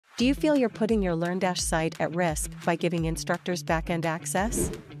Do you feel you're putting your LearnDash site at risk by giving instructors back-end access?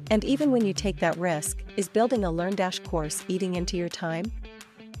 And even when you take that risk, is building a LearnDash course eating into your time?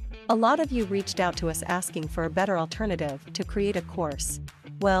 A lot of you reached out to us asking for a better alternative to create a course.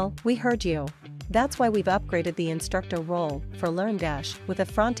 Well, we heard you. That's why we've upgraded the instructor role for LearnDash with a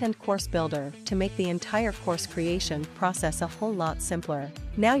front-end course builder to make the entire course creation process a whole lot simpler.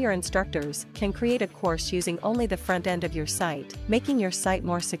 Now your instructors can create a course using only the front end of your site, making your site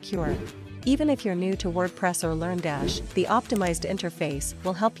more secure. Even if you're new to WordPress or LearnDash, the optimized interface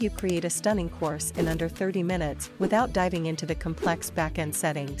will help you create a stunning course in under 30 minutes without diving into the complex backend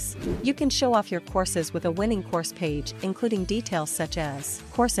settings. You can show off your courses with a winning course page, including details such as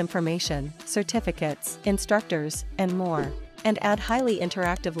course information, certificates, instructors, and more. And add highly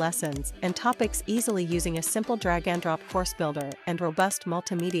interactive lessons and topics easily using a simple drag-and-drop course builder and robust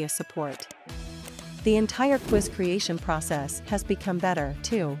multimedia support. The entire quiz creation process has become better,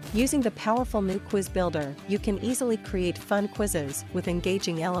 too. Using the powerful new quiz builder, you can easily create fun quizzes with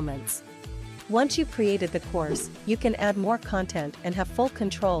engaging elements. Once you've created the course, you can add more content and have full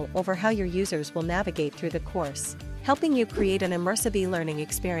control over how your users will navigate through the course, helping you create an immersive e-learning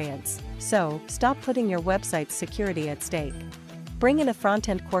experience. So, stop putting your website's security at stake. Bring in a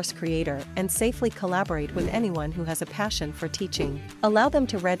front-end course creator and safely collaborate with anyone who has a passion for teaching. Allow them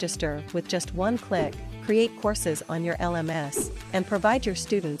to register with just one click, create courses on your LMS, and provide your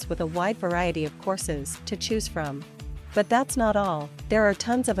students with a wide variety of courses to choose from. But that's not all. There are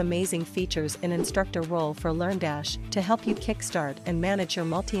tons of amazing features in Instructor Role for LearnDash to help you kickstart and manage your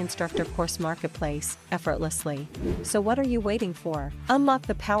multi-instructor course marketplace effortlessly. So what are you waiting for? Unlock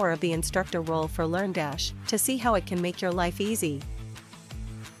the power of the Instructor Role for LearnDash to see how it can make your life easy.